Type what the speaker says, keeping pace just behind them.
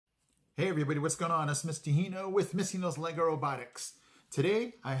Hey everybody, what's going on? It's Mr. Hino with Miss Hino's LEGO Robotics.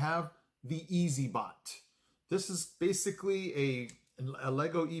 Today I have the EasyBot. This is basically a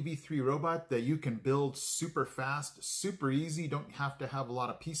LEGO EV3 robot that you can build super fast, super easy. You don't have to have a lot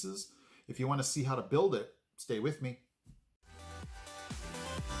of pieces. If you want to see how to build it, stay with me.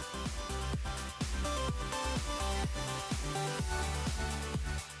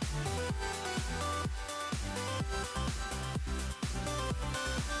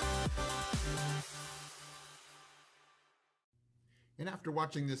 And after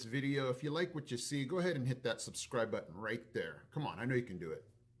watching this video, if you like what you see, go ahead and hit that subscribe button right there. Come on, I know you can do it.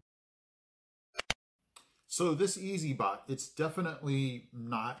 So this EasyBot, it's definitely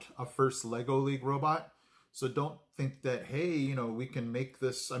not a first LEGO League robot. So don't think that, hey, you know, we can make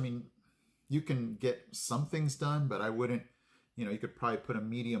this. I mean, you can get some things done, but I wouldn't, you know, you could probably put a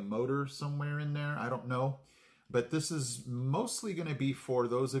medium motor somewhere in there. I don't know. But this is mostly going to be for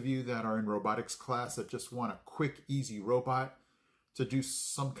those of you that are in robotics class that just want a quick, easy robot to do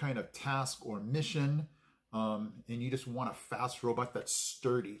some kind of task or mission, and you just want a fast robot that's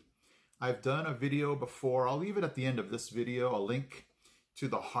sturdy. I've done a video before. I'll leave it at the end of this video, a link to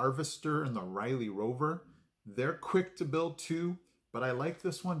the Harvester and the Riley Rover. They're quick to build too, but I like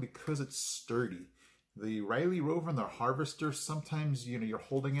this one because it's sturdy. The Riley Rover and the Harvester, sometimes, you know, you're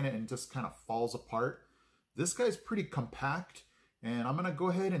holding in it and it just kind of falls apart. This guy's pretty compact, and I'm gonna go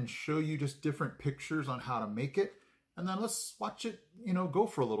ahead and show you just different pictures on how to make it. And then let's watch it, you know, go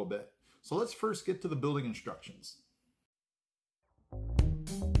for a little bit. So let's first get to the building instructions.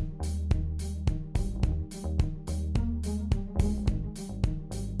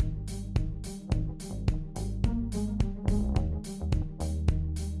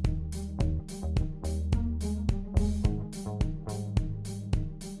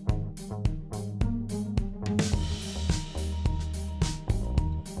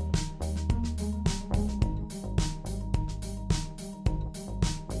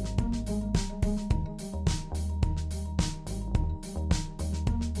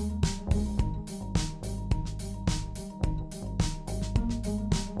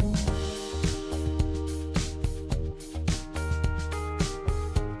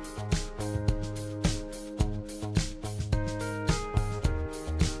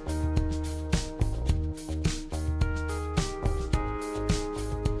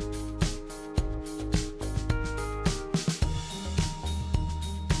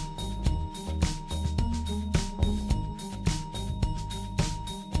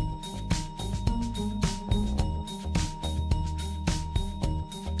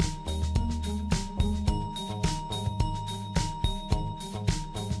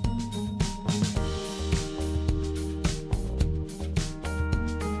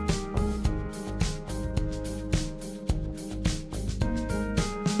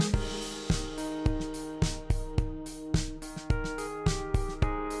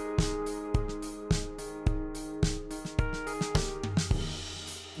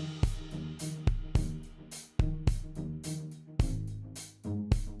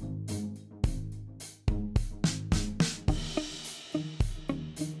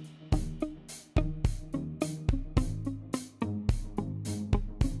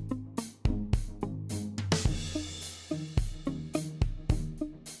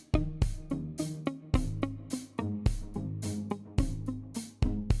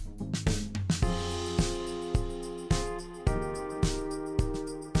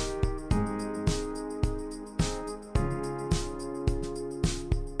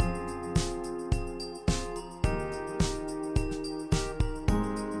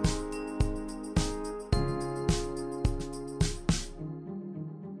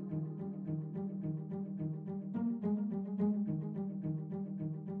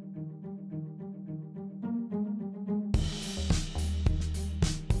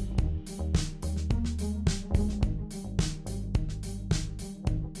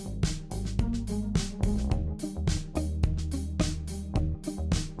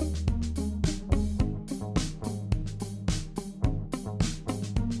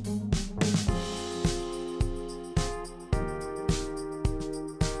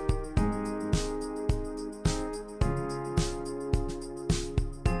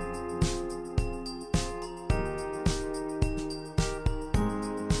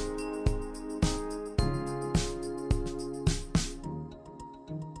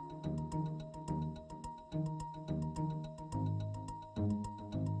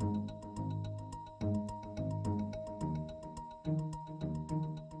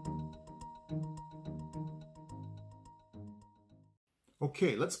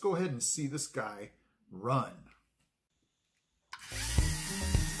 Okay, let's go ahead and see this guy run.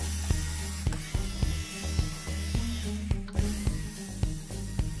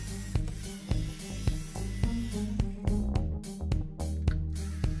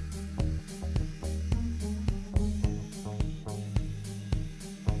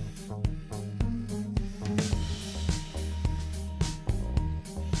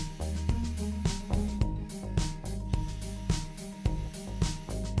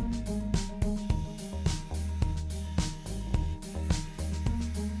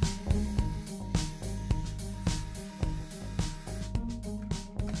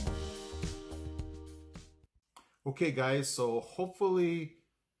 Okay guys, so hopefully,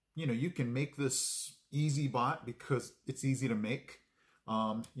 you can make this easy bot because it's easy to make.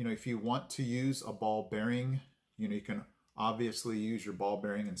 If you want to use a ball bearing, you can obviously use your ball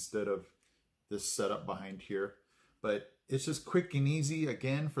bearing instead of this setup behind here. But it's just quick and easy.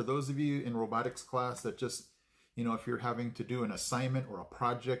 Again, for those of you in robotics class that just, if you're having to do an assignment or a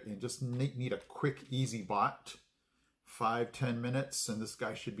project and just need a quick, easy bot, 5-10 minutes, and this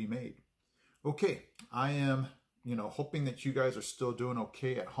guy should be made. Okay, I am, hoping that you guys are still doing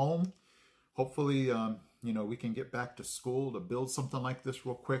okay at home. Hopefully, we can get back to school to build something like this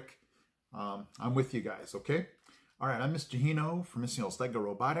real quick. I'm with you guys, okay? All right, I'm Mr. Hino from Mr. Hino's LEGO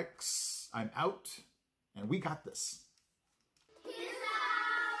Robotics. I'm out, and we got this.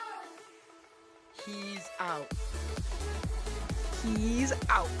 He's out. He's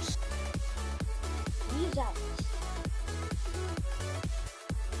out. He's out.